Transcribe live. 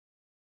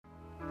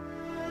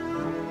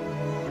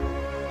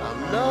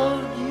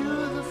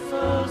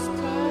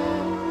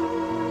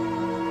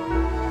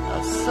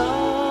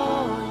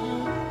saw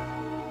you,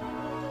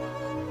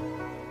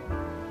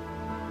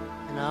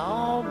 and I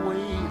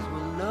always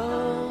will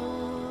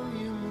love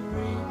you,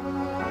 Marie.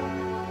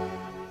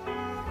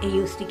 He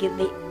used to give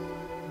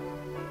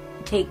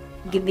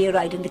me a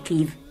ride in the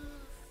Cleve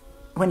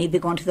when he'd be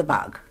going to the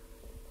bog.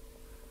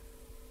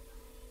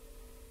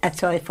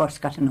 That's how I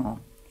first got to know him.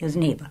 He was a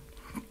neighbour.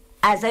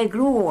 As I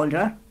grew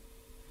older,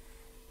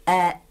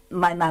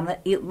 my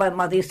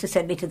mother used to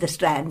send me to the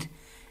Strand,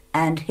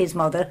 and his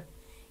mother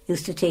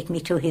used to take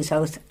me to his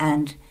house,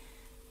 and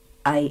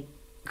I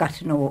got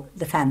to know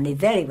the family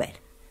very well.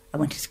 I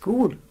went to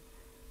school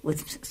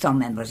with some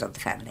members of the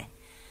family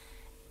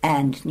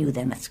and knew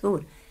them at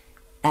school.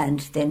 And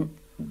then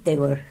they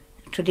were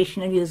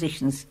traditional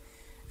musicians,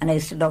 and I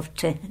used to love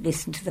to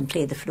listen to them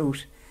play the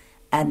flute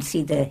and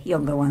see the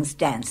younger ones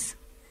dance.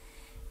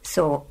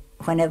 So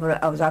whenever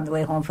I was on the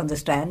way home from the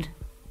Strand,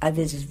 I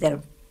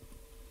visited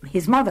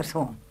his mother's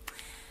home.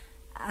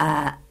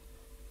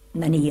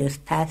 Many years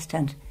passed,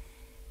 and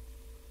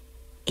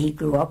he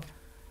grew up,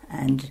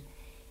 and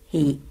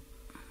his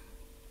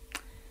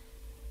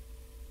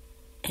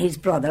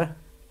brother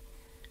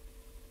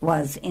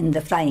was in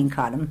the flying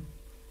column,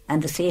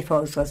 and the safe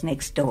house was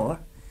next door,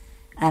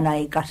 and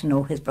I got to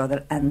know his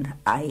brother, and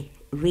I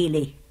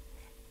really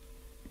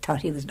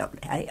thought he was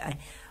lovely. I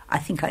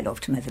think I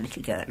loved him as a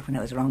little girl when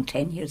I was around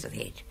 10 years of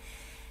age.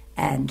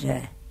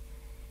 And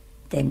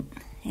then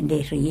in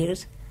later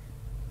years,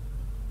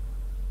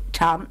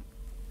 Tom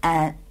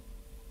and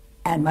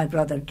my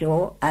brother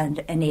Joe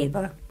and a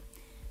neighbour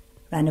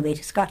ran away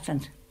to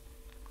Scotland.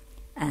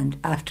 And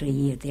after a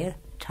year there,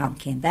 Tom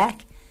came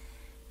back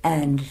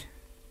and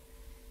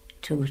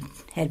to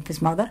help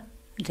his mother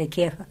and take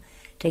care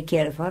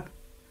of her.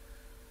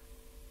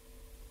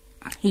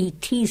 He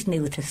teased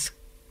me with his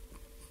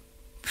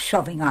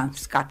shoving on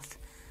Scots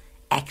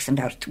accent,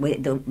 or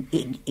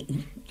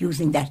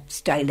using that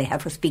style they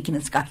have for speaking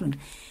in Scotland.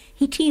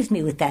 He teased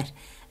me with that.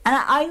 And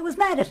I was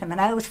mad at him, and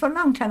I was for a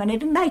long time, and I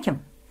didn't like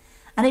him.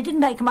 And I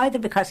didn't like him either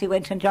because he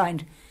went and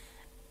joined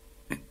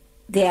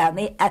the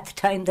army at the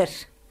time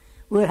that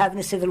we were having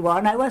a civil war,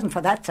 and I wasn't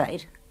for that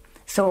side.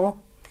 So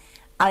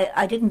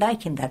I didn't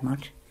like him that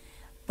much.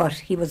 But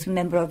he was a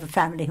member of a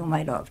family whom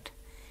I loved.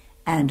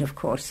 And of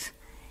course,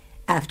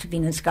 after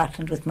being in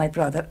Scotland with my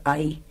brother,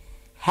 I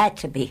had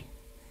to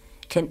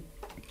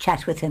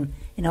chat with him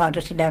in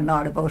order to learn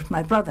all about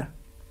my brother.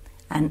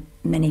 And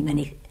many,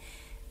 many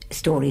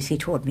stories he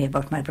told me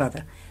about my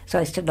brother. So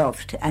I still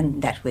loved,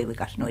 and that way we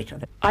got to know each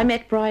other. I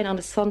met Brian on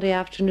a Sunday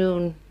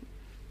afternoon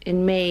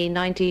in May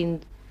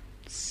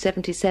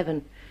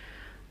 1977.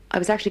 I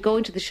was actually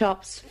going to the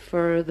shops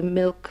for the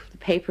milk, the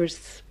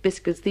papers,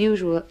 biscuits, the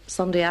usual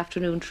Sunday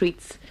afternoon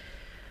treats.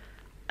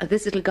 And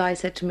this little guy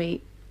said to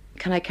me,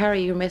 "Can I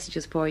carry your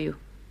messages for you?"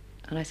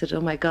 And I said,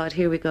 "Oh my God,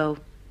 here we go."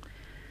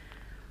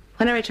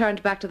 When I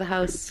returned back to the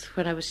house,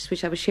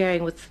 which I was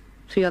sharing with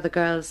 3 other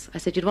girls, I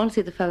said, "You'd want to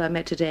see the fella I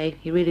met today.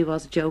 He really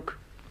was a joke."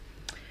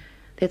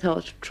 They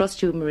thought,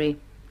 "Trust you, Marie."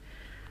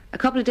 A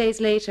couple of days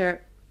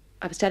later,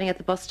 I was standing at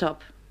the bus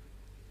stop,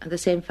 and the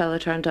same fella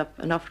turned up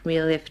and offered me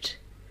a lift.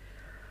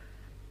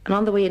 And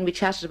on the way in, we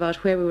chatted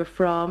about where we were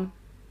from,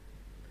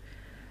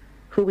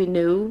 who we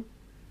knew,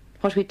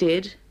 what we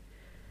did,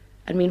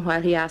 and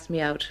meanwhile he asked me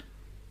out.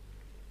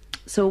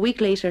 So a week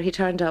later, he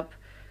turned up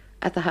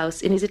at the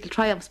house in his little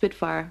Triumph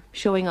Spitfire,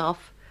 showing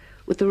off,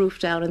 with the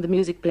roof down and the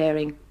music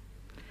blaring.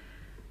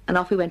 And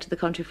off we went to the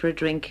country for a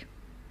drink.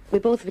 We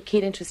both have a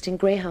keen interest in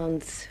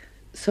greyhounds,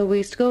 so we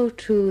used to go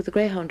to the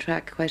greyhound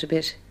track quite a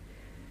bit,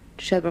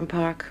 to Shelburne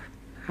Park,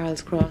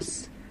 Harold's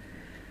Cross.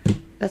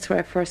 That's where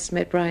I first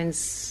met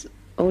Brian's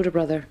older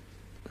brother,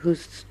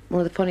 who's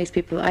one of the funniest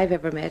people I've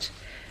ever met.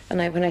 And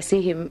when I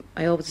see him,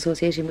 I always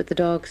associate him with the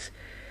dogs.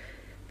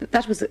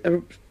 That was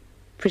a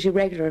pretty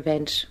regular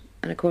event.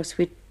 And of course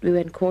we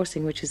went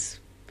coursing, which is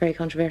very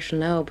controversial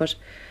now, but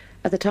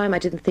at the time I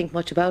didn't think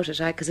much about it,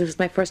 because it was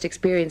my first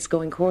experience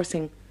going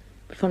coursing.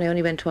 But funny, I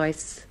only went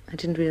twice. I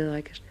didn't really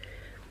like it.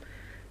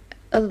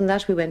 Other than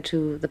that, we went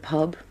to the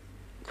pub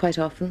quite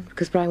often,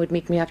 because Brian would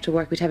meet me after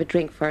work. We'd have a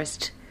drink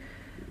first,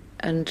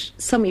 and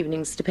some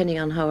evenings, depending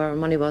on how our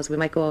money was, we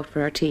might go out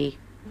for our tea.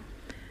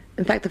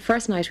 In fact, the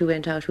first night we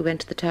went out, we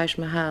went to the Taj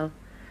Mahal,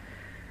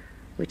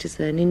 which is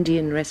an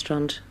Indian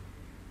restaurant,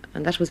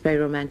 and that was very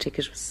romantic.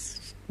 It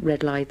was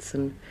red lights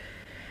and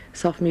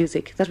soft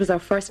music. That was our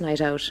first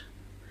night out.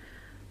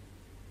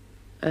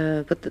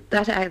 But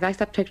that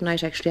particular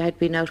night, actually, I'd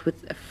been out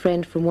with a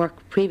friend from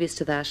work previous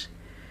to that,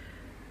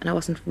 and I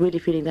wasn't really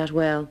feeling that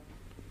well.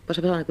 But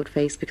I put on a good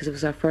face because it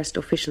was our first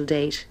official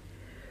date.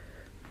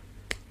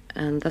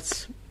 And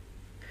was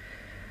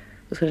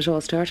when it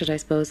all started, I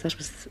suppose. That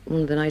was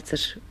one of the nights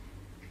that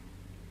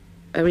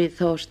I really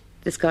thought,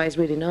 this guy is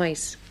really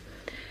nice.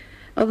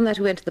 Other than that,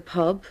 we went to the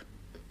pub.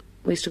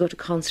 We used to go to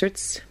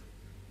concerts.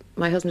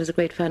 My husband is a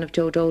great fan of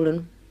Joe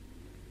Dolan,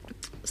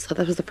 so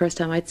that was the first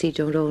time I'd see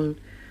Joe Dolan.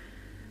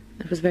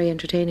 It was a very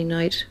entertaining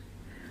night.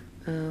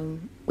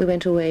 We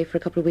went away for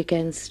a couple of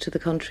weekends to the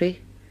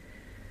country.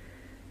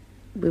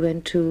 We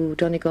went to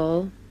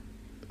Donegal.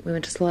 We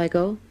went to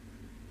Sligo.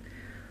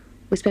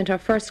 We spent our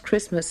first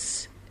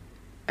Christmas,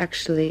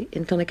 actually,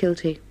 in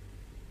Clonakilty,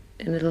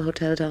 in a little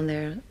hotel down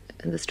there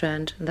in the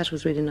Strand, and that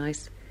was really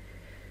nice.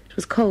 It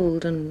was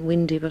cold and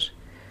windy, but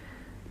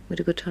we had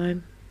a good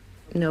time.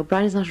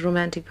 Brian's not a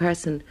romantic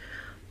person,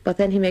 but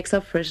then he makes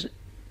up for it.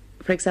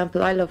 For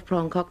example, I love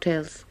prawn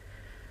cocktails,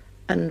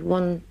 and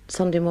one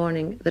Sunday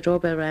morning the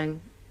doorbell rang,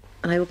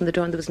 and I opened the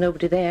door and there was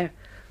nobody there,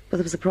 but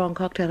there was a prawn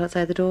cocktail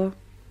outside the door.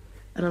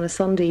 And on a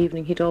Sunday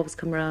evening he'd always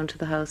come around to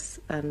the house,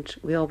 and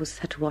we always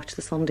had to watch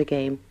the Sunday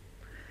game.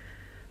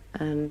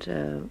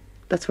 And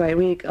that's where I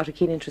really got a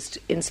keen interest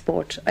in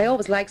sport. I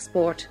always liked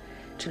sport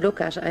to look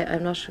at.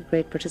 I'm not a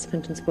great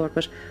participant in sport,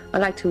 but I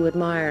like to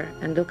admire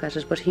and look at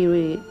it. But he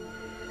really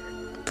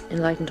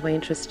enlightened my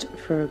interest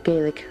for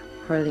Gaelic,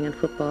 hurling and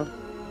football.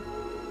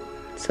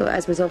 So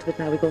as a result of it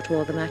now we go to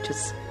all the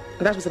matches.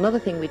 And that was another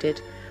thing we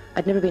did.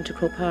 I'd never been to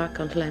Croke Park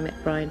until I met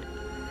Brian.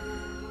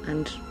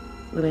 And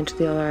we went to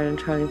the All-Ireland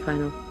hurling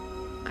final.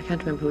 I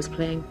can't remember who was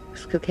playing. It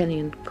was Kilkenny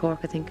and Cork,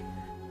 I think.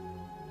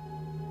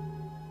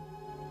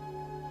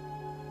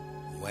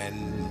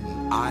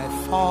 When I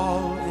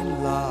fall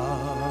in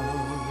love,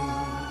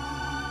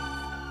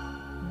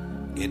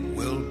 it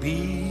will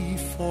be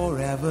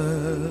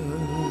forever.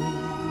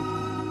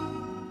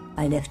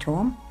 I left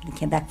home and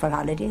came back for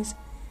holidays,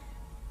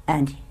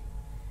 and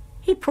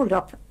he pulled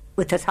up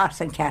with his horse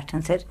and cart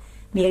and said,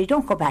 "Mary,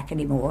 don't go back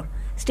anymore.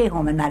 Stay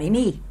home and marry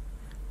me."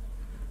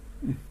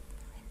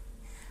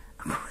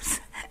 Of course,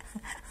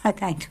 I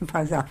thanked him for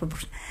his offer,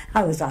 but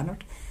I was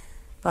honoured.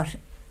 But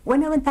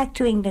when I went back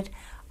to England,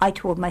 I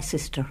told my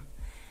sister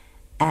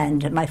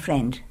and my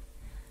friend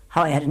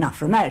how I had an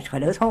offer of marriage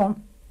while I was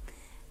home.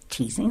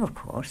 Teasing, of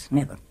course,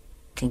 never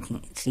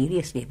thinking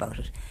seriously about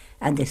it.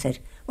 And they said,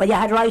 "Well, you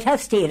had right to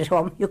have stayed at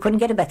home. You couldn't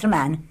get a better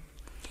man.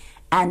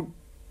 And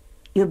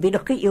you'll be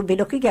lucky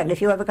girl if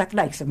you ever got the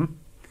likes of him."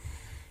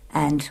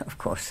 And, of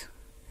course,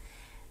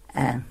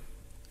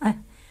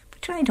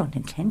 but I don't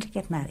intend to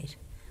get married.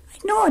 I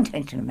had no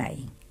intention of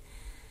marrying.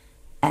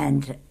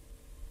 And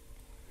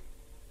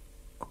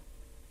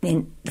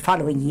then the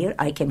following year,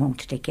 I came home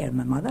to take care of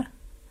my mother.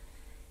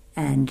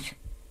 And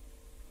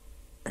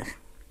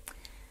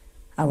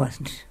I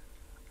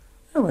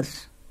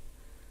was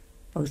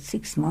about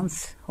 6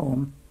 months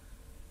home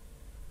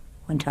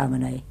when Tom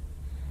and I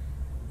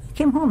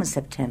came home in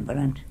September,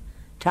 and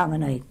Tom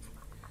and I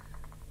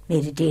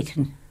made a date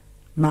in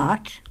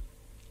March.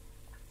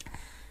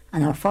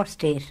 And our first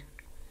date,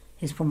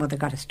 his poor mother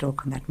got a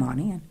stroke on that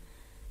morning and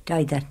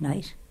died that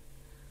night.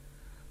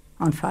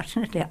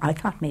 Unfortunately, I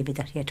thought maybe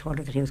that he had told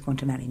her that he was going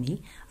to marry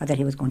me, or that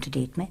he was going to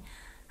date me,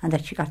 and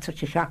that she got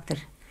such a shock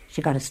that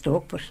she got a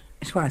stroke, but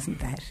it wasn't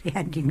that. He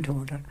hadn't even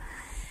told her.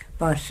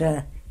 But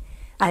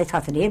I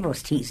thought the neighbour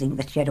was teasing,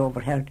 that she had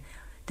overheard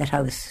that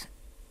I was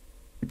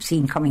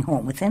seen coming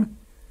home with him.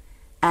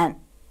 And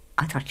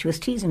I thought she was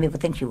teasing me,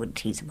 but then she wouldn't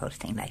tease about a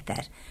thing like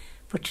that.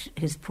 But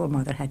his poor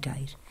mother had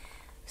died.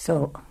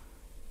 So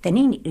then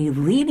he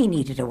really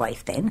needed a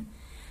wife then.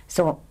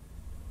 So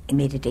he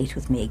made a date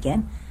with me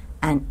again.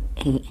 And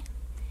he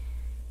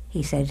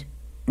said,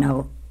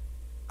 "Now,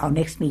 our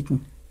next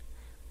meeting,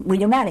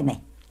 will you marry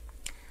me?"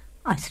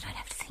 I said, "I'd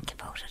have to think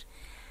about it."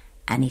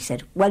 And he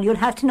said, "Well, you'll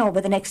have to know by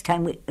the next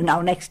time,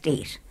 our next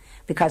date."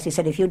 Because he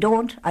said, "If you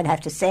don't, I'd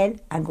have to sell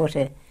and go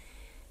to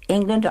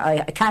England.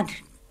 I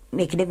can't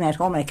make a living at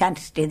home. I can't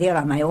stay there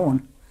on my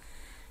own."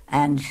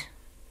 And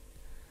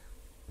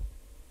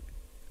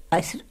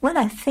I said, "Well,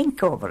 I'll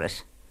think over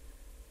it."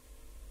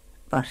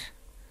 But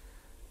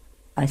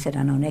I said,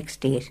 on our next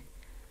date,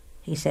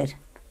 he said,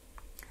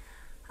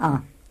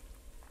 "I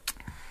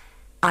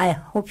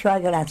hope you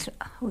have your answer."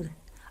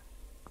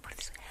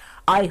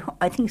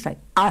 I think it's like,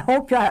 "I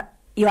hope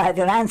you have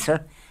your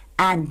answer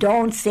and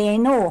don't say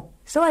no."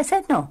 So I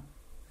said no.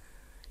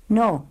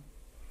 No,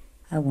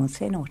 I won't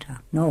say no,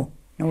 Tom. No,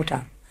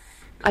 Tom.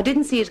 I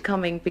didn't see it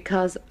coming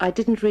because I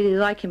didn't really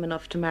like him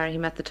enough to marry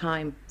him at the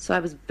time. So I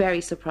was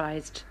very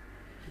surprised.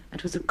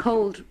 It was a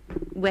cold,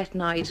 wet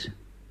night,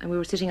 and we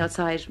were sitting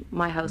outside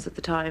my house at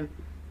the time.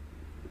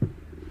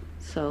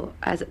 So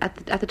at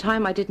the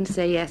time I didn't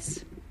say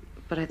yes,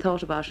 but I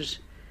thought about it.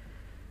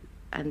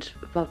 And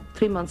about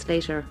 3 months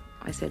later,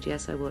 I said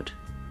yes, I would.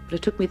 But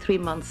it took me 3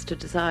 months to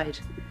decide,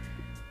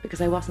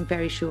 because I wasn't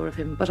very sure of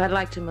him, but I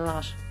liked him a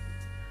lot.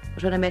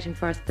 But when I met him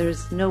first,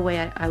 there's no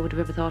way I would have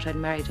ever thought I'd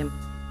married him.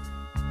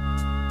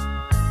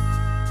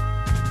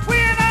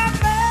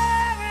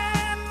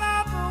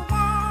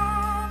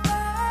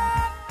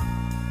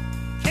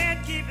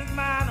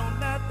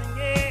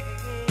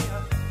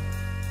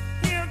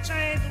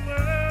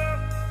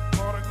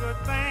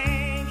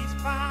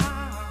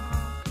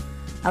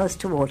 I was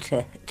too old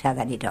to have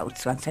any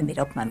doubts. Once I made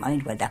up my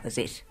mind, well, that was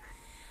it.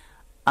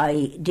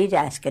 I did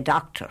ask a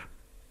doctor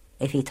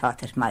if he thought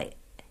that my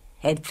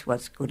health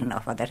was good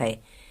enough, or that I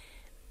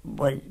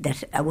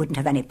wouldn't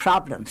have any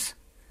problems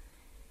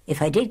if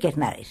I did get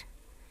married.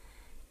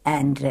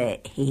 And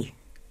he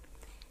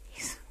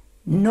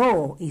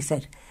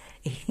said,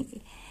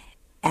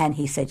 and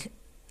he said,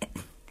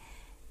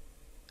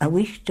 "I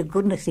wish to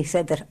goodness," he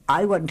said, "that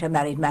I weren't a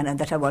married man and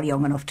that I were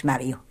young enough to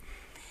marry you."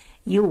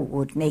 you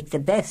would make the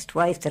best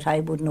wife that I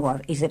would know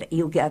of. He said,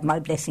 you have my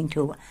blessing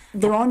too.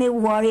 The only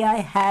worry I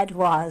had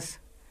was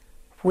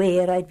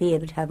where I'd be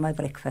able to have my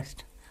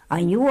breakfast.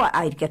 I knew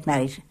I'd get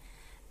married.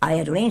 I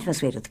had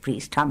arrangements made with the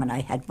priest. Tom and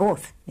I had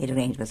both made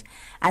arrangements.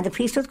 And the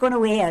priest was going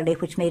away early,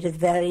 which made it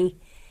very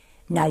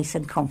nice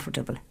and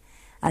comfortable.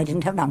 I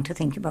didn't have long to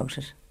think about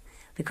it,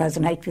 because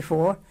the night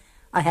before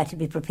I had to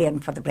be preparing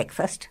for the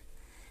breakfast,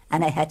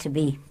 and I had to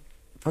be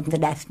putting the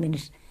last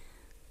minute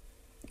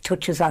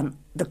touches on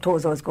the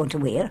clothes I was going to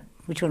wear,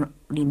 which were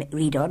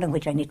redone and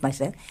which I knit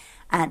myself.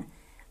 And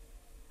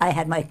I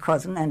had my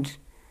cousin, and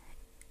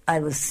I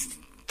was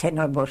telling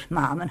her about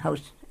Mum and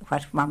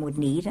what Mum would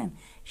need, and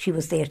she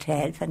was there to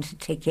help and to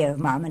take care of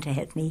Mum and to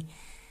help me.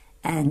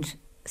 And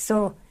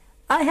so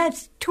I had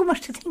too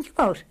much to think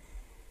about.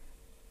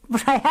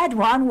 But I had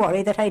one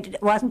worry that I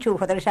wasn't sure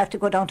whether I'd have to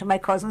go down to my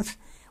cousin's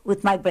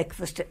with my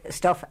breakfast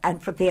stuff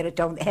and prepare it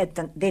down.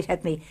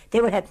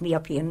 They would help me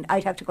up here, and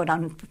I'd have to go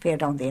down and prepare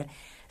down there.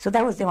 So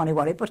that was the only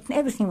worry, but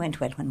everything went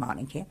well when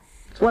morning came.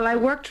 Well, I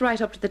worked right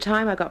up to the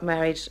time I got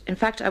married. In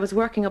fact, I was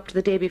working up to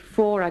the day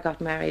before I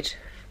got married,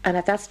 and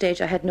at that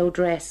stage I had no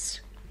dress.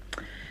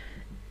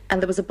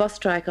 And there was a bus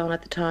strike on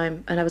at the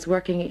time, and I was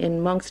working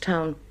in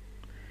Monkstown.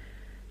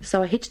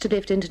 So I hitched a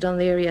lift into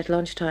Dunleary at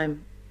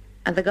lunchtime,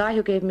 and the guy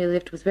who gave me a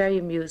lift was very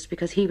amused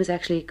because he was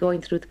actually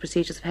going through the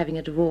procedures of having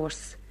a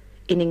divorce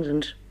in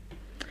England.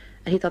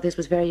 And he thought this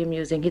was very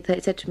amusing. He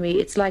said to me,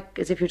 it's like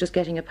as if you're just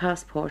getting a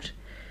passport.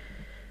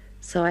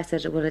 So I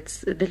said, well,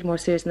 it's a little more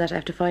serious than that. I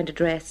have to find a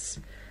dress.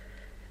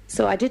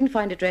 So I didn't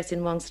find a dress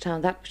in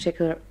Monkstown that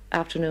particular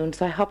afternoon.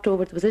 So I hopped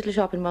over. There was a little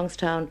shop in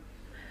Monkstown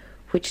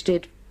which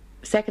did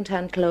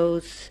second-hand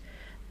clothes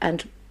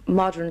and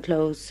modern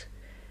clothes.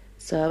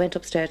 So I went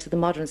upstairs to the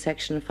modern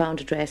section and found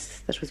a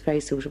dress that was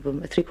very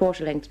suitable, a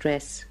three-quarter length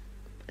dress,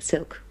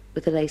 silk,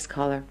 with a lace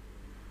collar.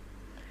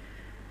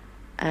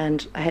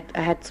 And I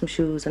had some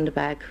shoes and a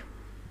bag,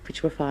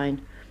 which were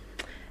fine.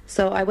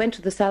 So I went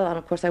to the salon.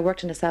 Of course, I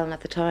worked in a salon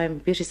at the time,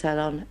 beauty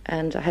salon,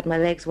 and I had my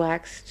legs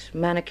waxed,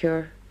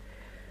 manicure,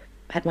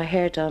 had my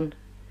hair done.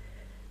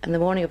 And the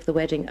morning of the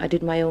wedding, I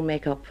did my own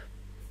makeup.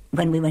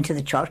 When we went to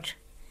the church,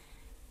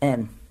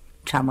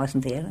 Tom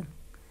wasn't there, and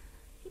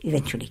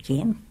eventually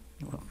came,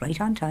 right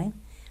on time.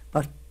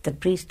 But the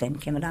priest then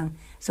came along.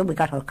 So we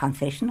got our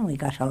confession, and we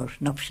got our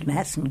nuptial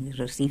mass, and we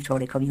received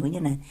Holy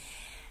Communion. And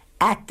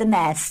at the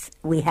mass,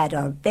 we had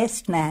our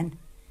best man,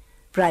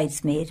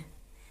 bridesmaid,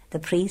 the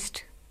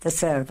priest, the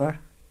server,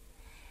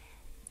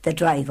 the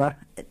driver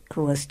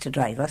who was to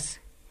drive us,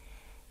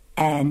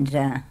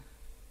 and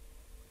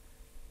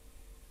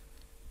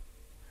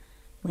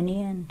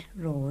Winnie and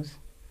Rose,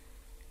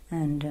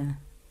 and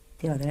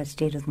the other had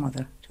stayed with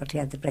Mother, so they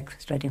had the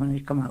breakfast ready when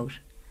we'd come out.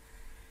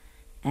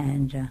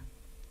 And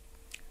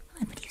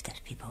I believe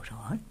that'd be about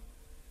all.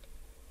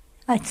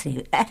 I'd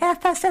say at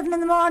 7:30 in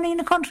the morning in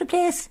a country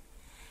place,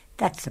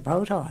 that's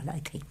about all, I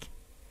think.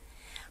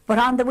 But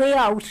on the way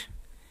out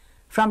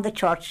from the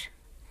church,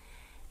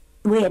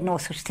 we had no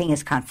such thing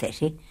as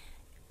confetti.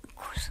 Of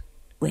course,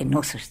 we had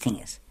no such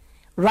thing as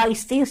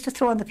rice. They used to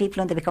throw on the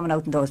people when they were coming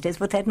out in those days,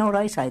 but they had no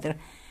rice either.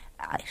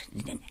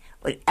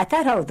 At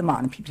that hour of the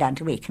morning, people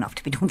aren't awake enough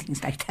to be doing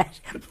things like that.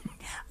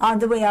 On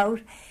the way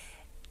out,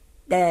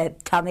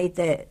 Tommy,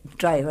 the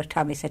driver,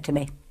 Tommy said to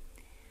me,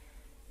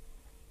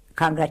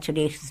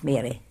 "Congratulations,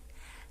 Mary.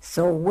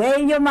 So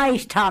well you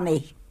might,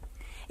 Tommy.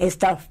 It's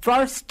the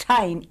first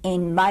time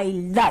in my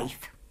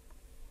life,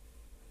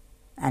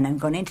 and I'm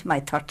going into my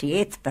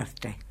 38th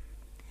birthday,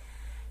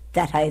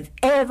 that I've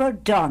ever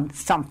done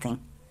something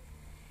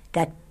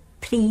that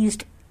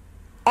pleased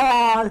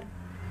all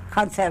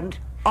concerned,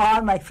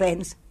 all my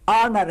friends,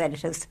 all my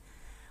relatives,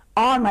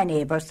 all my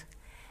neighbours,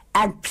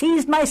 and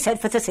pleased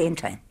myself at the same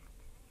time."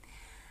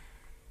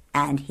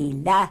 And he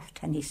laughed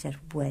and he said,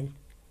 well,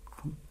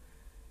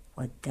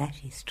 that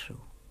is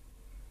true.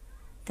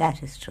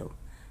 That is true.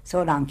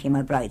 So along came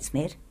my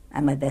bridesmaid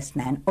and my best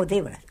man. Oh,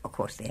 they were, of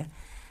course, there.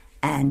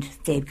 And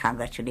they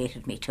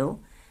congratulated me too,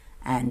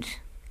 and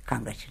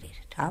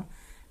congratulated Tom.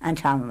 And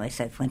Tom and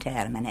myself went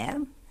arm in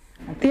arm.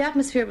 The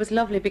atmosphere was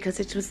lovely because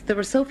there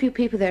were so few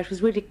people there. It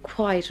was really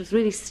quiet. It was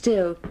really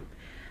still.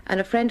 And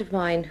a friend of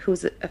mine,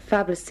 who's a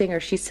fabulous singer,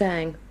 she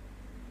sang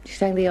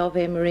the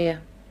Ave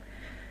Maria.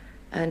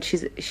 And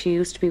she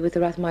used to be with the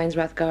Rathmines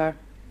Rathgar.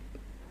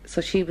 So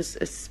she was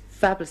a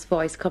fabulous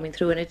voice coming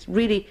through, and it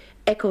really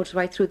echoed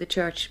right through the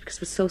church because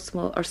it was so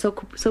small, or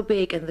so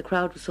big, and the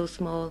crowd was so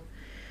small.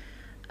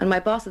 And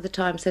my boss at the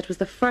time said it was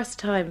the first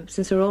time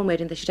since her own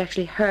wedding that she'd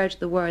actually heard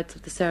the words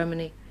of the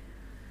ceremony.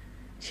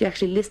 She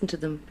actually listened to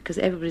them because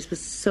everybody was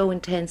so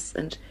intense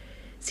and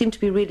seemed to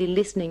be really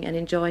listening and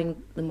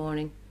enjoying the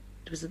morning.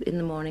 It was in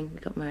the morning. We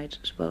got married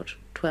at about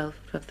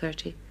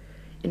 12:30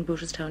 in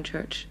Booterstown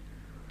Church.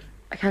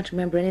 I can't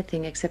remember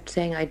anything except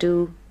saying I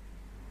do.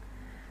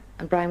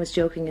 And Brian was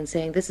joking and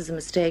saying, this is a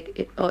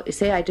mistake.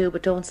 Say I do,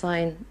 but don't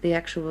sign the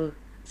actual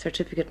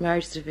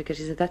marriage certificate.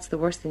 He said, that's the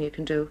worst thing you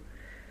can do.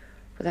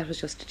 But that was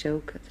just a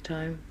joke at the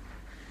time.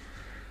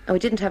 And we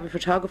didn't have a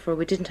photographer.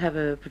 We didn't have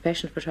a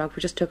professional photographer.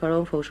 We just took our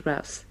own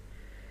photographs.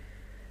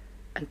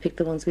 and picked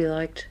the ones we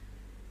liked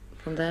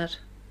from that.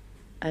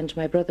 And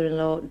my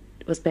brother-in-law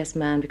was best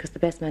man because the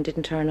best man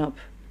didn't turn up.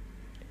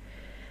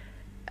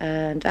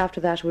 And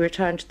after that, we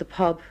returned to the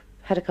pub,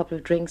 had a couple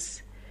of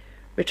drinks,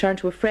 returned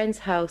to a friend's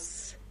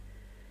house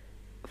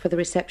for the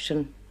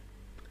reception,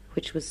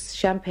 which was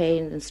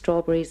champagne and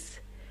strawberries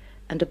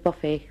and a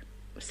buffet,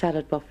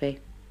 salad buffet.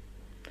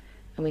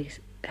 And we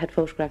had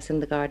photographs in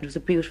the garden. It was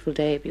a beautiful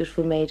day,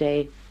 beautiful May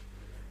day.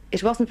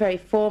 It wasn't very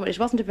formal. It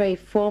wasn't a very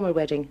formal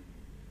wedding,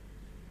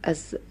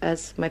 as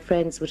my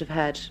friends would have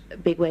had a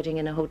big wedding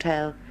in a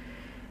hotel.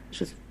 It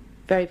was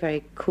very,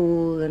 very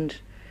cool and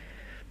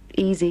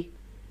easy.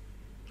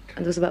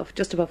 And there was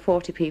just about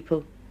 40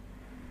 people,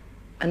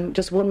 and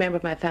just one member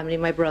of my family,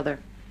 my brother.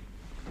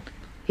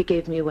 He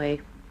gave me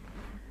away,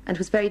 and it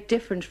was very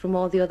different from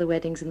all the other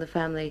weddings in the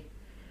family.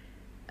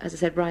 As I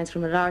said, Brian's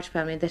from a large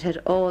family that had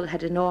all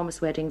had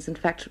enormous weddings. In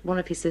fact, one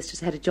of his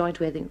sisters had a joint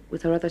wedding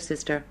with her other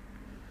sister,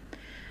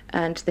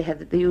 and they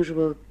had the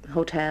usual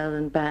hotel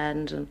and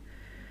band and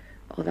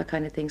all that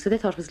kind of thing. So they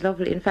thought it was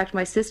lovely. In fact,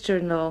 my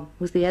sister-in-law, who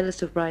was the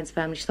eldest of Brian's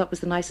family, she thought it was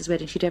the nicest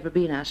wedding she'd ever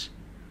been at.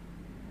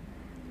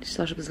 She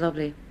thought it was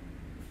lovely.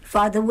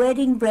 For the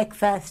wedding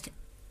breakfast,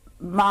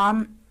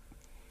 Mom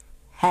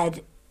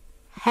had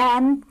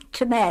ham,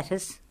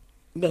 tomatoes,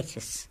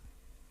 lettuce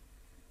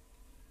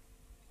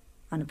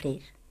on a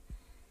plate.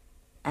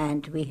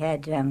 And we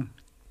had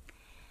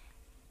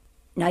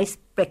nice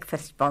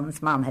breakfast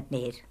buns Mom had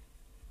made.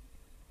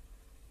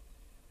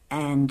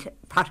 And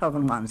pot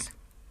oven ones.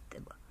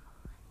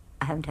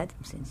 I haven't had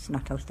them since,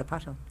 not out of the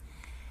pot oven.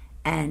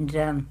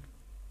 And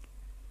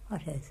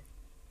what else?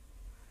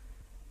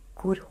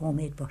 Good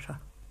homemade butter.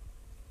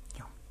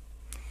 Yeah.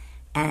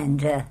 And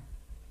bread,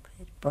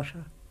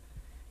 butter,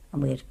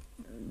 and we had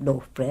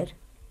loaf bread.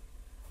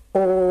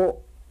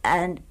 Oh,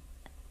 and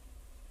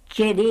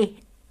jelly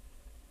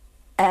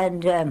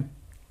and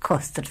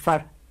custard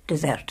for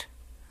dessert.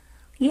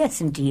 Yes,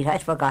 indeed,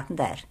 I'd forgotten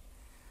that.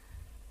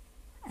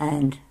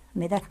 And I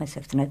made that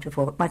myself the night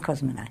before, my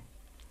cousin and I.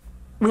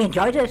 We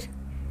enjoyed it.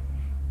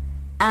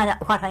 And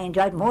what I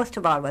enjoyed most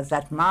of all was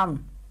that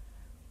Mom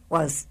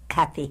was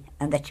happy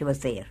and that she was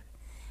there.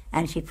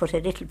 And she put a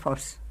little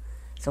purse.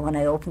 So when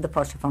I opened the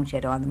purse, I found she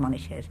had all the money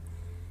she had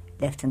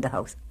left in the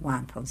house,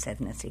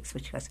 £1.76,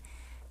 which was...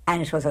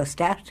 And it was our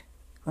start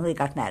when we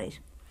got married.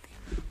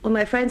 Well,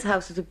 my friend's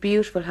house was a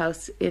beautiful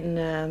house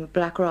in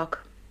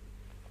Blackrock.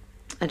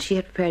 And she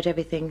had prepared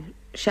everything.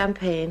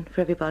 Champagne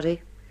for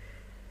everybody,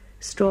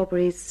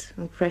 strawberries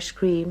and fresh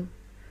cream,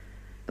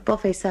 a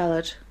buffet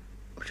salad,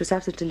 which was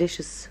absolutely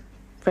delicious,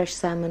 fresh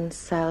salmon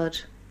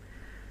salad,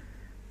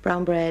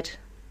 brown bread,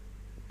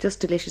 just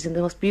delicious, in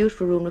the most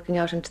beautiful room looking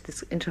out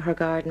into her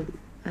garden.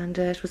 And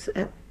it was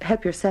a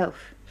help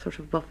yourself sort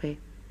of buffet.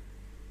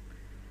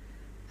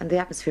 And the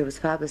atmosphere was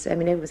fabulous. I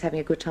mean, everyone was having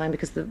a good time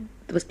because there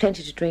was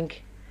plenty to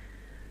drink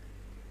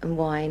and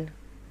wine.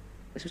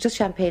 It was just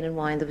champagne and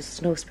wine. There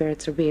was no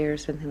spirits or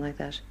beers or anything like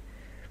that.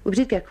 We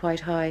did get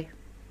quite high.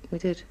 We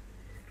did.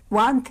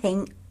 One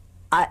thing,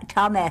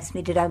 Tom asked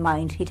me, did I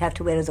mind he'd have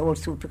to wear his old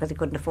suit because he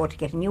couldn't afford to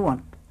get a new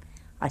one.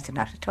 I said,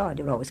 not at all.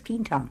 You were always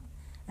clean, Tom.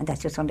 And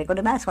that's your Sunday go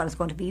to Mass one. It's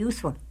going to be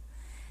useful.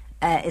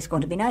 It's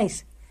going to be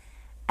nice.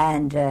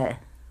 And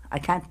I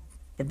can't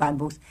the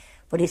bamboos.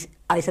 But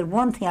I said,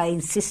 one thing I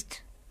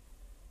insist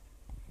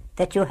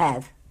that you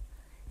have,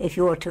 if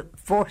you were to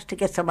force to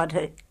get someone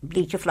to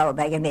bleach a flower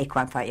bag and make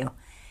one for you,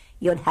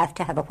 you'll have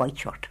to have a white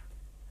shirt.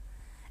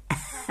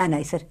 And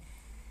I said,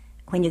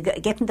 when you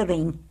get in the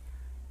ring,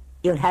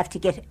 you'll have to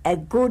get a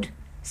good,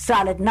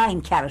 solid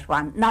 9-carat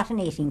one, not an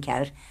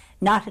 18-carat,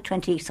 not a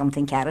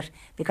 20-something carat,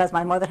 because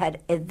my mother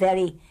had a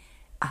very,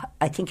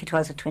 I think it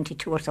was a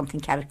 22 or something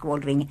carat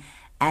gold ring,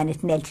 and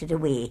it melted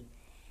away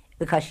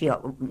because she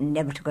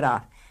never took it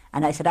off.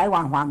 And I said, I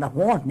want one that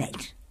won't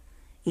melt,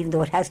 even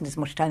though it hasn't as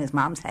much time as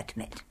Mom's had to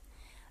melt.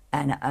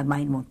 And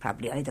mine won't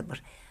probably either,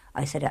 but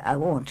I said, I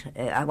won't.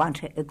 I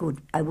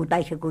would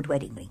like a good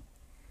wedding ring.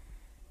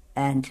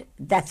 And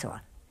that's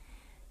all.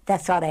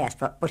 That's all I asked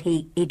for. But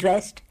he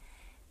dressed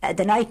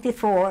the night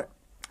before,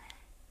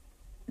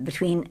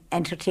 between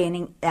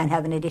entertaining and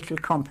having a little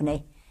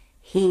company,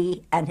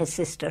 he and his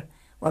sister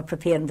were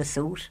preparing the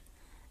suit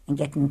and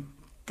getting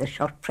the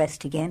shirt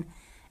pressed again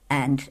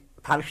and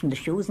polishing the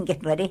shoes and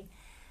getting ready.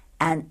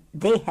 And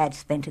they had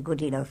spent a good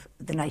deal of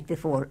the night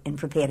before in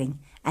preparing,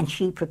 and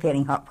she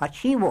preparing what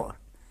she wore.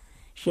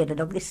 She had a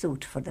lovely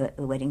suit for the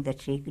wedding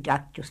that she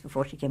got just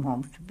before she came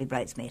home to be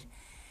bridesmaid.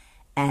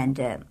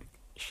 And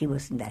she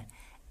was in that.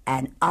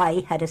 And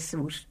I had a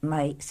suit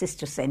my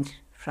sister sent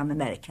from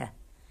America.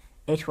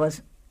 It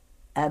was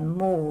a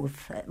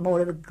mauve,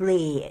 more of a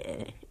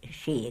grey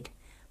shade,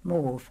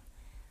 mauve,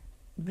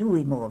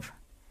 bluey mauve.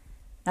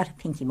 Not a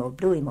pinky mauve,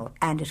 bluey mauve.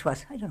 And it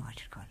was, I don't know what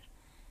you'd call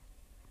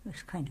it. It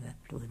was kind of a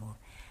bluey mauve.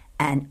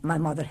 And my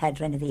mother had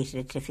renovated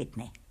it to fit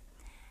me.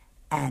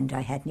 And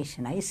I had knit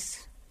a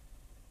nice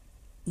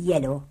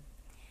yellow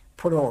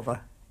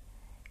pullover,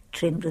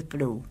 trimmed with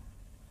blue,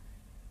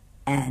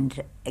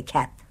 and a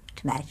cap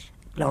to match,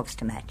 gloves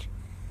to match.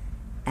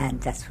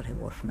 And that's what I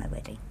wore for my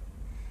wedding.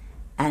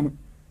 And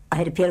I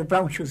had a pair of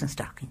brown shoes and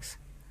stockings.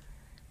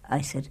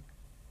 I said,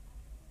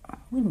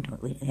 we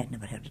had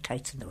never heard of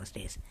tights in those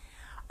days.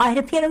 I had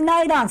a pair of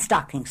nylon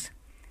stockings.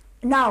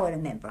 Now I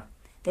remember.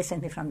 They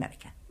sent me from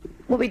America.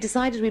 Well, we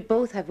decided we'd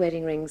both have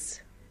wedding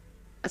rings.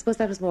 I suppose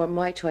that was more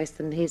my choice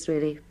than his,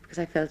 really, because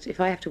I felt if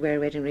I have to wear a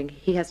wedding ring,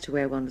 he has to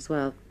wear one as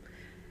well.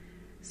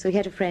 So he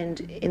had a friend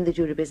in the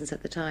jewellery business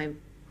at the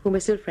time, whom we're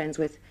still friends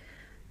with,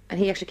 and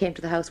he actually came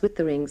to the house with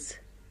the rings.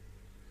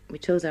 We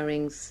chose our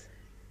rings,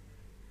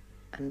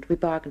 and we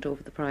bargained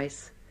over the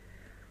price.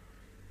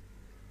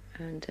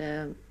 And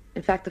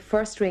in fact, the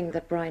first ring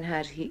that Brian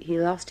had, he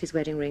lost his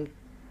wedding ring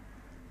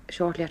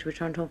shortly after we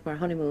returned home from our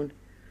honeymoon.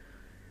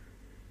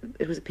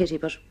 It was a pity,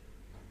 but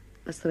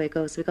that's the way it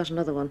goes. So we got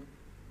another one,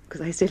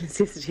 because I still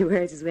insisted he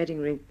wears his wedding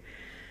ring.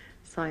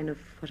 Sign of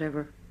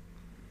whatever.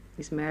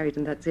 He's married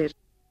and that's it.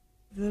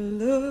 The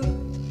look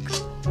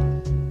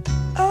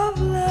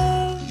of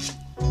love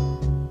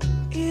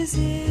is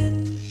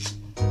in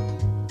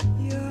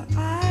your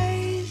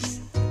eyes.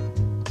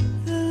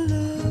 The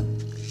look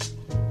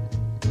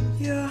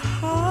your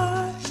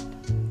heart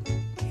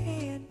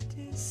can't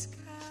disguise.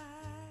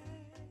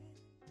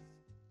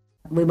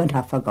 We went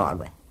off for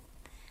Galway.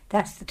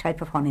 That's the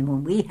type of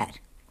honeymoon we had.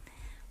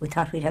 We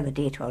thought we'd have a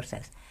day to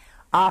ourselves.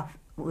 Off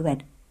we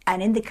went.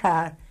 And in the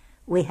car,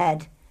 we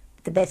had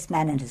the best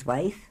man and his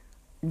wife.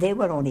 They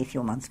were only a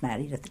few months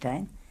married at the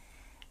time.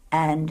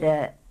 And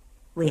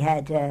we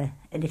had a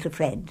little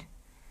friend.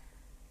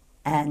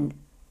 And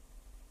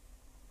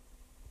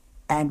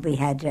we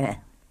had,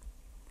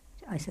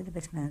 I said the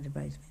best man and the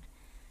bridesmaid.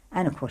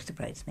 And of course the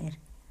bridesmaid,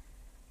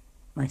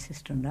 my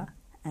sister-in-law,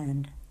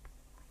 and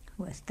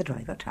who was the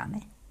driver,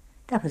 Tommy.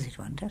 That was it,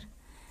 wasn't it?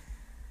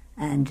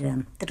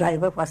 And the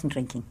driver wasn't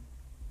drinking,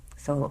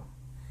 so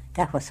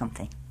that was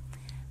something.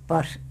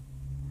 But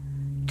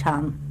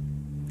Tom,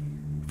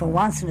 for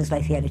once in his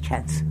life, he had a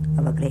chance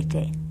of a great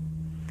day.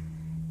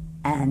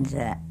 And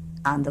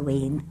on the way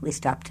in, we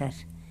stopped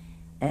at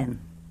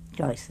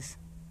Joyce's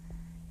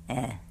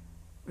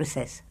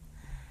recess,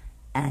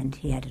 and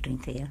he had a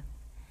drink there.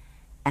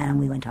 And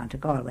we went on to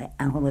Galway.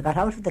 And when we got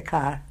out of the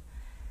car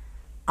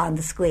on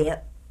the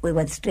square, we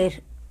went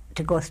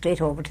go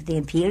straight over to the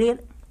Imperial,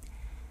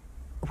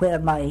 where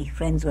my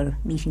friends were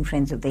meeting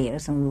friends of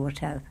theirs, and we were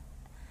to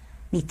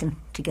meet them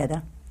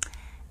together.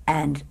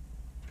 And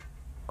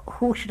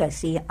who should I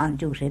see on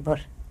duty but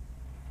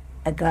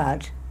a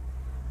guard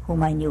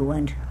whom I knew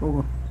and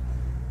who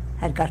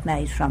had got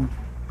married from,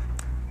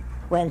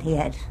 well,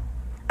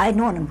 I'd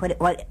known him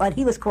while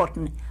he was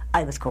courting,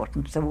 I was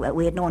courting, so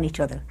we had known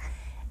each other.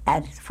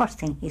 And the first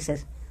thing he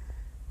says,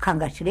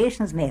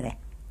 "Congratulations, Mary."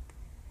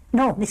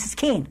 No, Mrs.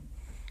 Kane.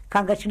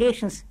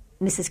 "Congratulations,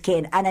 Mrs.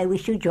 Kane, and I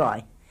wish you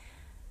joy."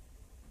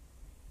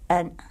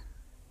 And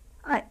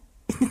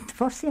the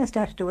first thing I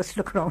started to do was to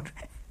look around.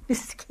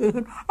 Mrs.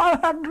 Kane, I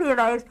hadn't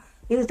realised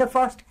he was the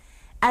first.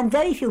 And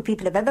very few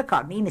people have ever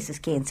called me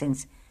Mrs. Kane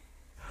since.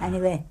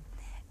 Anyway,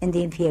 in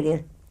the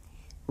Imperial,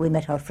 we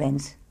met our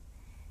friends,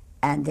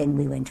 and then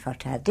we went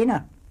to have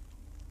dinner.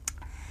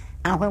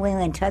 And when we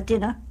went to have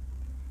dinner,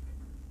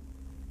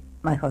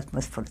 my husband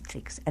was full of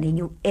tricks, and he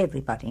knew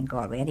everybody in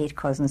Galway, and he had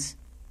cousins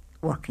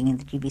working in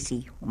the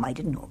GBC whom I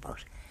didn't know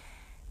about.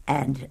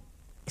 And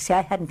see,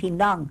 I hadn't been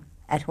long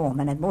at home,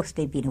 and I'd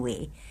mostly been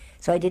away,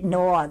 so I didn't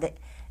know all the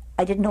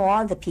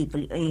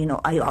people. I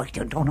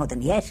don't know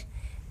them yet.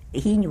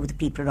 He knew the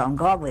people around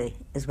Galway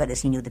as well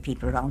as he knew the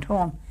people around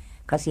home,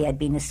 because he had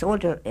been a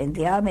soldier in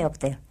the army up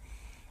there.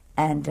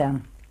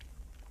 And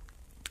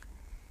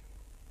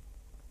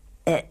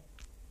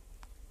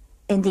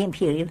in the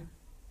Imperial,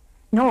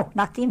 no,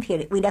 not the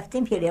Imperial, we left the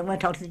Imperial and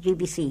went out to the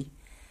GBC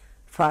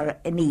for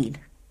a meal.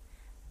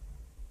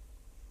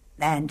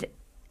 And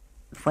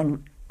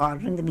when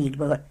ordering the meal,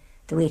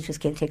 the waitress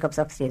came to take us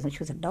upstairs, and she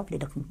was a lovely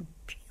looking,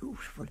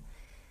 beautiful,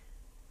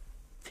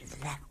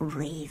 black,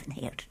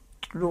 raven-haired,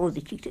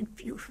 rosy-cheeked,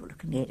 beautiful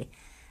looking lady.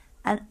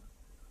 And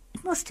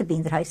it must have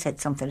been that I said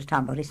something to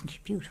Tom about, "Isn't she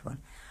beautiful?"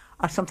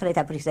 or something like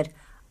that. But he said,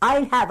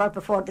 "I'll have her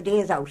before the day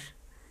is out."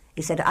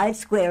 He said, "I'll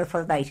square her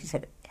for the night." He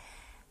said,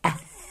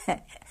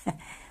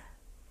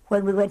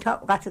 when we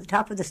got to the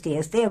top of the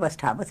stairs, there was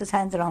Tom with his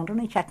hands around her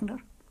and chatting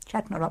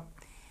her up.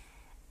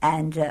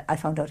 And I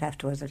found out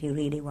afterwards that he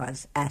really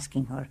was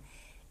asking her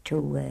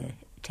to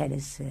tell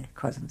his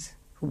cousins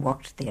who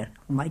worked there,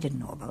 whom I didn't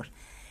know about,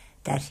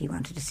 that he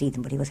wanted to see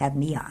them, but he was having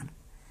me on.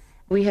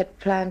 We had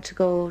planned to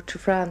go to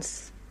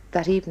France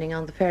that evening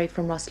on the ferry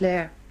from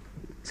Rosslare,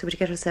 so we'd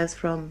get ourselves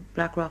from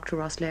Blackrock to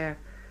Rosslare.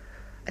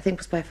 I think it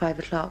was by 5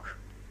 o'clock.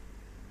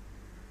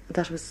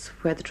 That was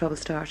where the trouble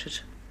started.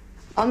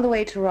 On the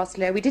way to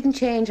Rosslare, we didn't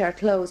change our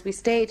clothes. We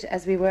stayed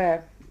as we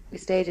were. We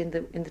stayed in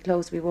the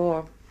clothes we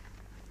wore.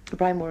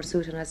 Brian wore a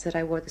suit, and I said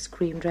I wore this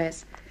cream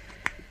dress.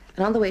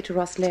 And on the way to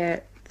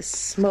Rosslare, the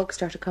smoke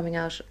started coming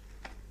out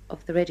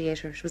of the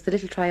radiator. It was the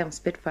little Triumph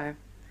Spitfire,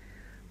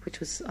 which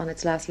was on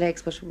its last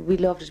legs, but we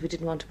loved it. We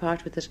didn't want to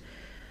part with it.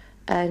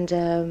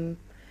 And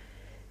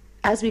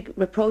as we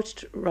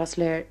approached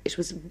Rosslare, it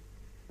was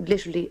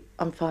literally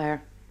on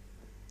fire.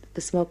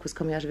 The smoke was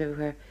coming out of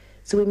everywhere.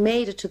 So we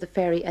made it to the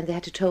ferry and they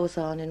had to tow us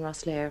on in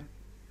Rosslare.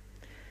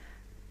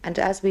 And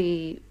as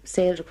we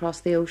sailed across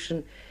the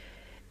ocean,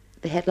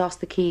 they had lost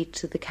the key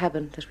to the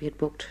cabin that we had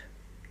booked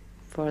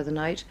for the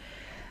night.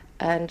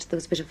 And there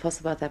was a bit of fuss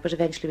about that, but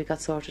eventually we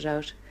got sorted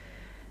out.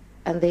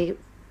 And they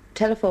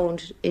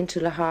telephoned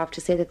into Le Havre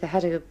to say that they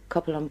had a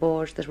couple on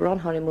board that were on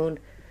honeymoon.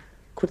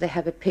 Could they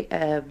have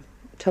a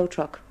tow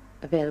truck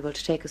available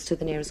to take us to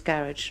the nearest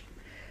garage?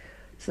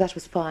 So that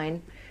was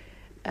fine.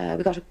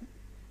 We got a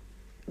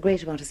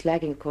great amount of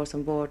slagging, of course,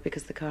 on board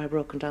because the car had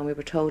broken down. We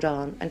were towed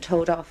on and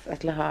towed off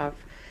at Le Havre.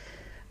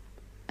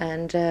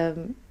 And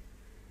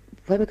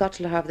when we got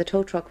to Le Havre, the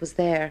tow truck was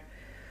there,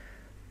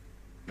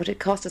 but it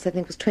cost us, I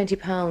think, it was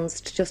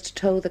 £20 to just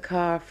tow the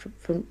car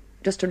from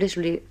just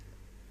literally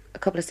a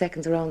couple of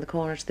seconds around the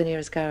corner to the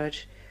nearest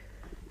garage.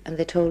 And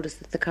they told us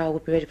that the car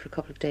would be ready for a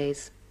couple of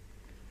days.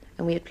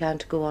 And we had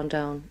planned to go on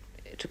down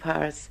to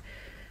Paris.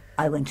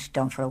 I went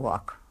down for a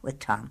walk with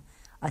Tom.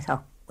 I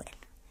thought, well,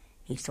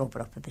 he'll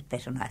sober up a bit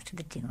better now after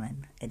the dinner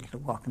and a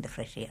little walk in the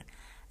fresh air.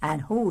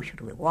 And who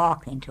should we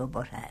walk into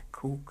but a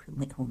cook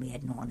whom we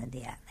had known in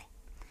the army.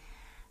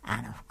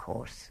 And of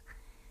course,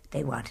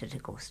 they wanted to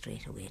go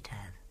straight away to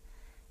have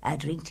a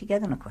drink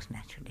together. And of course,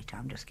 naturally,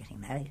 Tom just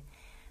getting married.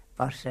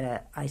 But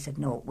I said,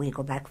 no, we'll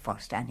go back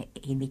first and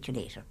he'll meet you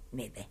later,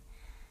 maybe.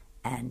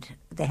 And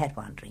they had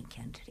one drink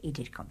and he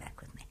did come back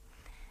with me.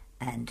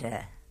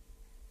 And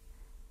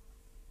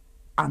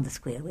on the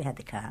square we had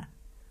the car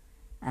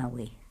and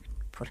we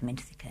put him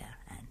into the car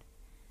and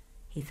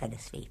he fell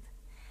asleep.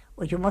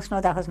 Well, you must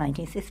know that was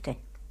 1950.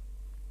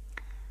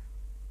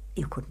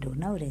 You couldn't do it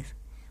nowadays.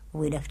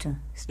 We left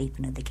him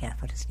sleeping in the car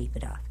for to sleep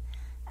it off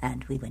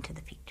and we went to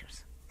the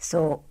pictures.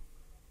 So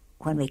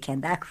when we came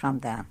back from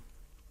the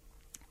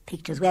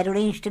pictures, we had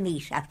arranged to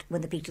meet after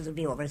when the pictures would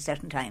be over at a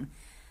certain time.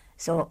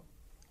 So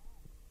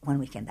when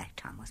we came back,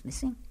 Tom was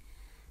missing.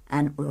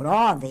 And we were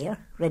all there,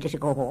 ready to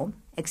go home,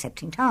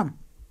 excepting Tom.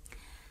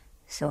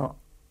 So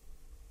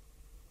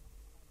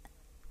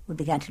we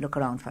began to look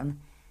around for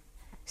him.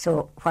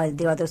 So while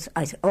the others,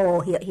 I said,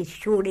 oh, he's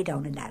surely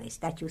down in Larry's.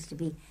 That used to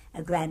be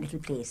a grand little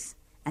place.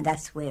 And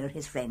that's where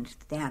his friends,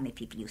 the army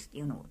people used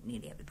to,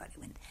 nearly everybody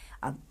went.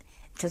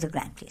 It was a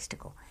grand place to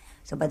go.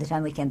 So by the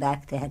time we came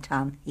back, they had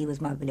Tom. He was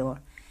Marbilor.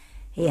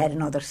 He had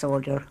another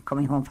soldier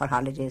coming home for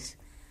holidays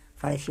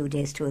for a few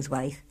days to his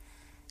wife.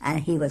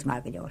 And he was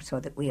Marbilor. So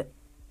that we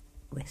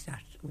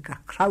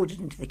got crowded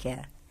into the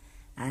car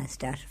and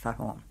started for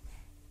home.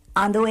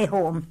 On the way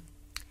home,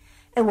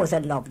 it was a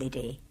lovely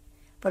day.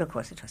 But of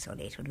course it was so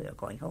late when we were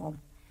going home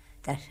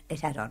that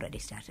it had already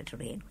started to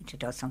rain, which it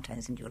does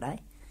sometimes in July.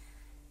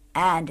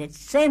 And it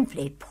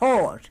simply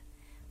poured.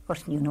 Of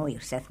course, you know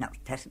yourself now,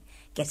 a person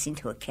gets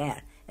into a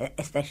car,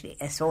 especially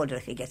a soldier,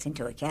 if he gets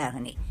into a car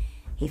and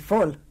he's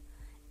full,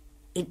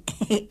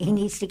 he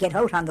needs to get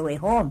out on the way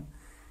home.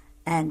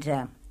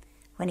 And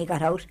when he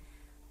got out,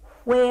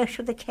 where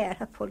should the car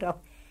have pulled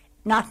up?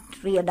 Not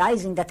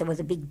realising that there was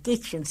a big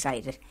ditch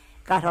inside it.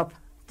 Got up,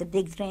 the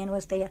big drain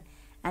was there,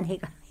 and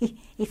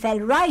he fell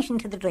right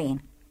into the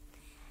drain.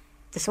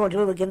 The soldier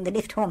we were given the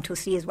lift home to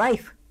see his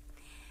wife.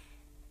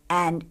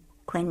 And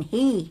when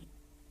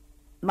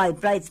my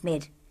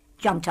bridesmaid,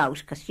 jumped out,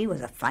 because she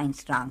was a fine,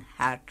 strong,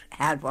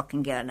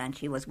 hard-working girl, and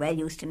she was well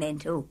used to men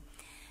too,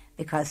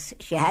 because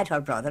she had her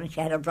brother, and she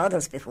had her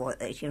brothers before.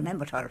 She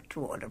remembered her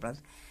two older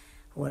brothers,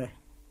 who were...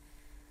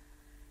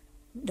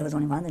 There was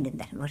only one that did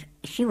that, but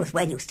she was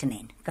well used to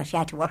men, because she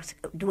had to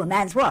do a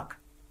man's work.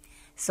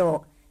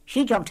 So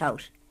she jumped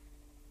out,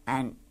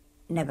 and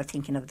never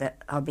thinking of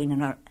her being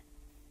in her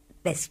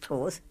best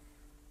clothes,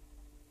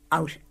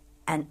 out.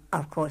 And,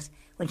 of course,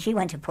 when she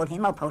went to pull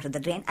him up out of the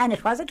drain, and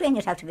it was a drain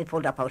you'd have to be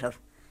pulled up out of,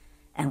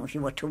 and if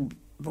you were too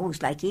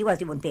bruised like he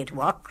was, you wouldn't be able to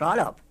walk, crawl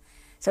up.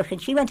 So when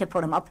she went to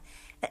pull him up,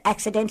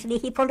 accidentally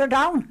he pulled her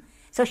down.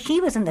 So she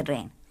was in the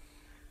drain.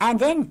 And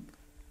then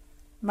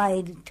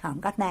my Tom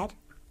got mad,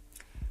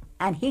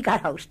 and he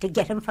got out to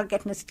get him for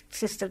getting his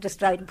sister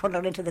destroyed and put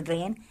her into the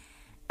drain.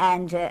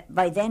 And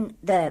by then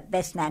the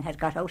best man had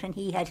got out, and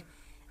he had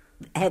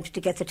helped to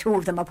get the two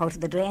of them up out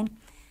of the drain.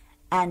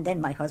 And then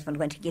my husband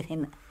went to give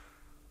him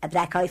a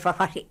black eye for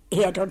what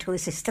he had done to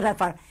his sister.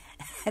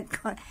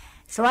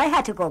 So I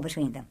had to go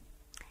between them.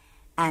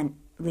 And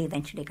we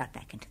eventually got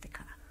back into the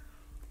car.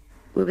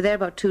 We were there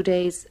about 2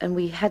 days, and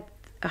we had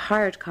a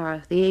hired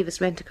car, the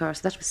Avis rent-a-car,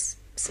 so that was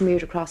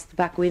smeared across the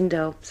back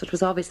window. So it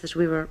was obvious that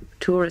we were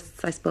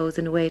tourists, I suppose,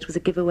 in a way. It was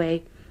a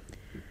giveaway.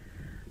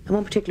 And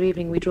one particular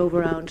evening we drove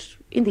around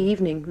in the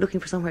evening looking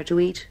for somewhere to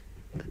eat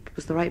that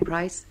was the right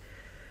price.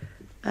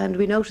 And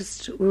we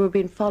noticed we were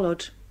being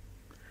followed.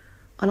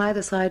 On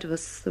either side of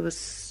us there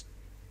was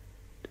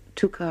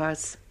two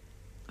cars,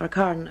 or a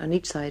car on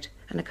each side,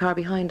 and a car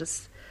behind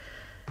us.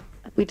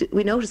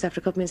 We noticed after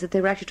a couple of minutes that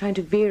they were actually trying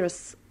to veer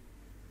us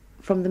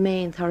from the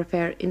main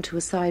thoroughfare into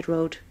a side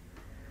road.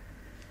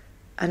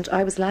 And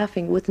I was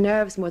laughing with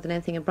nerves more than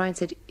anything, and Brian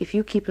said, if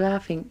you keep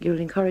laughing, you'll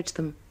encourage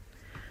them.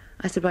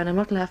 I said, Brian, I'm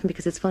not laughing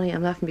because it's funny,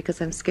 I'm laughing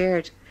because I'm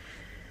scared.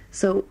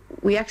 So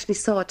we actually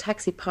saw a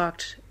taxi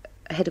parked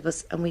ahead of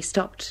us, and we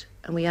stopped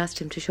and we asked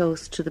him to show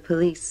us to the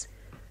police.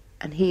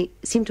 And he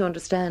seemed to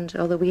understand,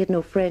 although we had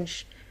no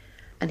French.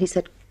 And he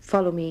said,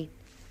 follow me.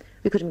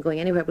 We couldn't be going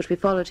anywhere, but we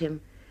followed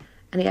him.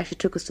 And he actually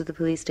took us to the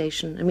police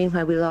station. And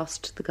meanwhile, we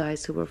lost the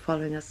guys who were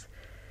following us.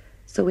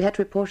 So we had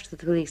to report to the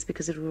police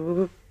because we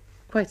were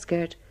quite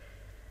scared.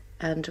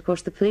 And, of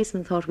course, the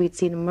policeman thought we'd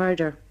seen a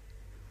murder.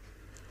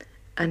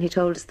 And he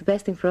told us the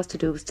best thing for us to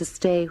do was to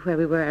stay where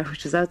we were,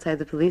 which was outside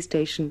the police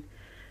station.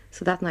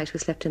 So that night we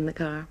slept in the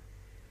car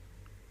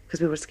because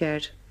we were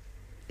scared.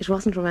 It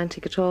wasn't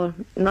romantic at all,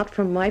 not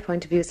from my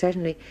point of view,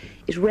 certainly.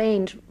 It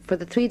rained. For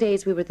the 3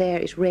 days we were there,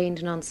 it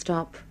rained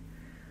non-stop.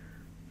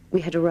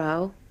 We had a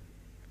row.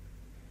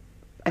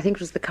 I think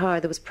it was the car.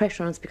 There was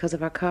pressure on us because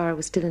of our car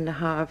was still in Le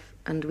Havre,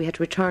 and we had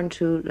to return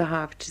to Le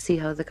Havre to see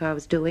how the car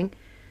was doing.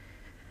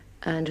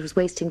 And it was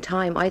wasting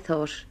time, I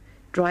thought,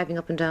 driving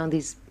up and down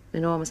these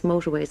enormous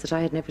motorways that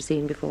I had never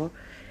seen before.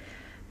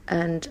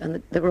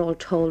 And they were all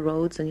toll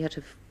roads, and you had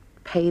to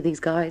pay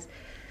these guys.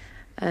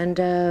 And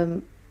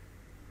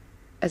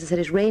as I said,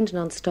 it rained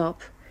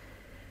non-stop.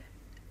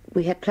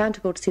 We had planned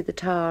to go to see the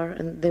tower,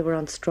 and they were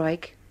on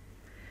strike,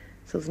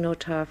 so there was no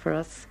tower for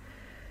us.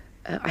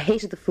 I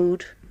hated the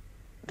food.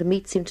 The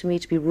meat seemed to me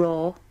to be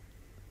raw.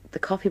 The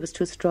coffee was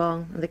too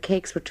strong, and the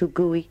cakes were too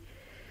gooey.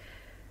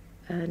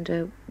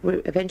 And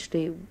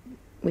eventually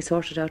we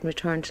sorted out and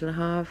returned to Le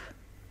Havre,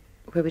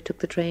 where we took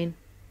the train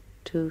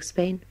to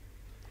Spain.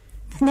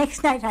 The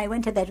next night I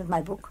went to bed with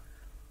my book,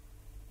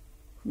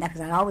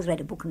 because I always read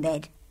a book in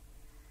bed.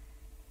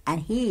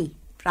 And he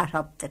brought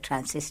up the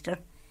transistor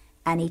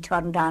and he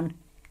turned on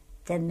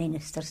the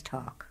minister's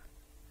talk.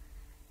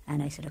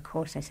 And I said, of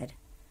course, I said,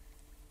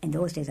 in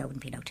those days I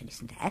wouldn't be allowed to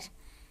listen to that.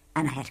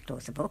 And I had to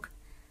close the book.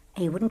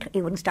 He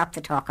wouldn't stop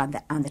the talk on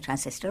the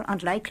transistor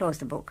until I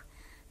closed the book.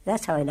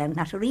 That's how I learned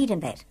not to read in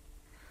bed.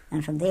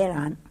 And from there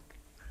on,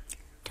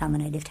 Tom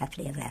and I lived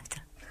happily ever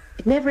after.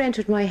 It never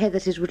entered my head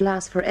that it would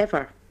last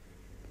forever.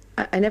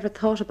 I never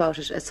thought about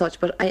it as such,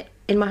 but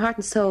in my heart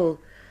and soul,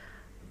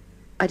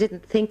 I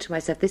didn't think to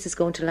myself, this is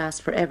going to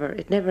last forever.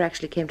 It never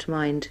actually came to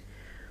mind.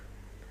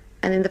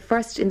 And in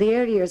the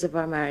early years of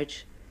our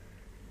marriage,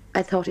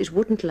 I thought it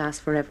wouldn't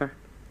last forever.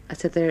 I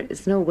said, there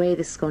is no way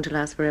this is going to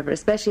last forever,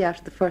 especially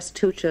after the first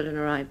 2 children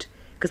arrived,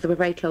 because they were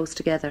very close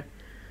together.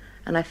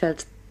 And I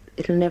felt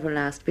it'll never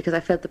last, because I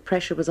felt the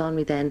pressure was on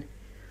me then,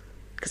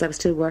 because I was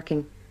still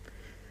working.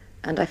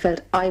 And I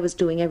felt I was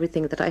doing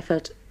everything, that I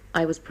felt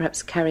I was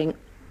perhaps carrying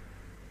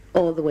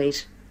all the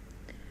weight,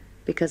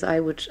 because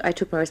I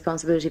took my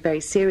responsibility very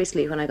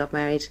seriously when I got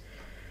married,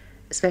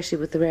 especially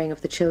with the rearing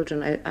of the children.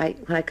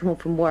 When I come home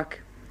from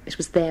work, it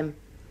was them.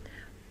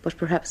 But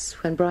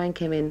perhaps when Brian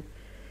came in,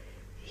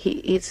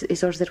 he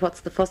sort of said, what's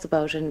the fuss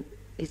about? And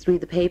he'd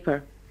read the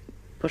paper.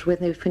 But when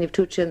you have 2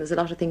 children, there's a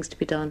lot of things to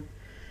be done.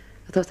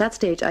 Although at that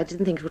stage, I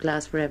didn't think it would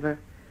last forever.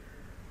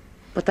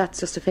 But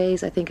that's just a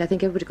phase, I think. I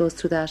think everybody goes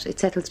through that. It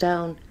settles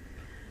down,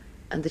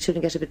 and the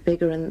children get a bit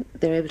bigger, and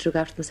they're able to look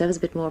after themselves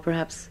a bit more,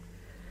 perhaps.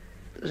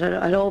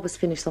 I'd always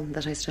finish something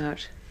that I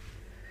start.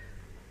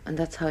 And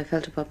that's how I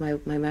felt about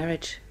my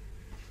marriage,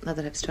 now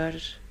that I've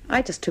started.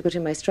 I just took it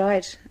in my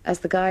stride. As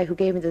the guy who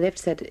gave me the lift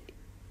said,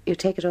 you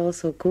take it all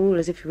so cool,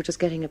 as if you were just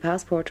getting a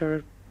passport or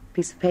a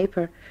piece of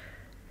paper.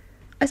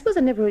 I suppose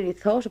I never really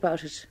thought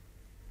about it.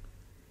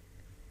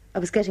 I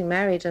was getting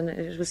married, and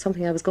it was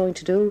something I was going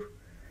to do.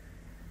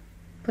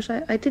 But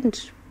I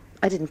didn't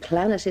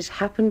plan it. It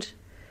happened.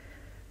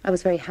 I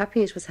was very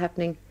happy it was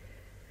happening.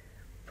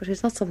 But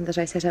it's not something that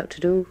I set out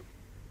to do.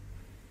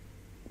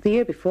 The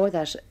year before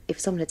that, if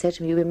someone had said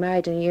to me, you'll be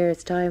married in a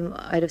year's time,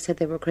 I'd have said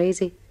they were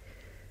crazy.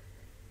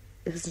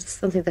 It was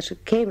something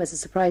that came as a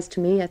surprise to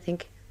me, I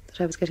think,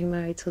 that I was getting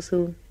married so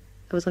soon.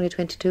 I was only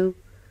 22.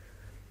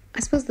 I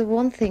suppose the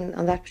one thing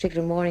on that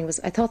particular morning was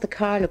I thought the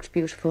car looked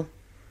beautiful.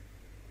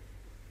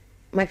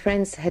 My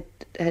friends had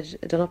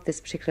done up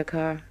this particular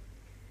car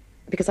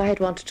because I had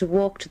wanted to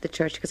walk to the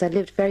church, because I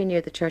lived very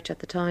near the church at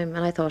the time,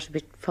 and I thought it'd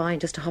be fine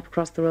just to hop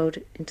across the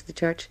road into the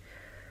church.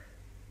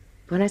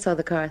 When I saw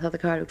the car, I thought the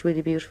car looked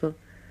really beautiful.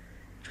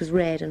 It was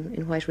red and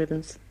in white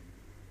ribbons.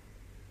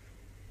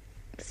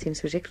 It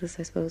seems ridiculous,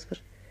 I suppose, but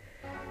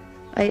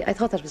I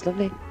thought that was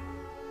lovely.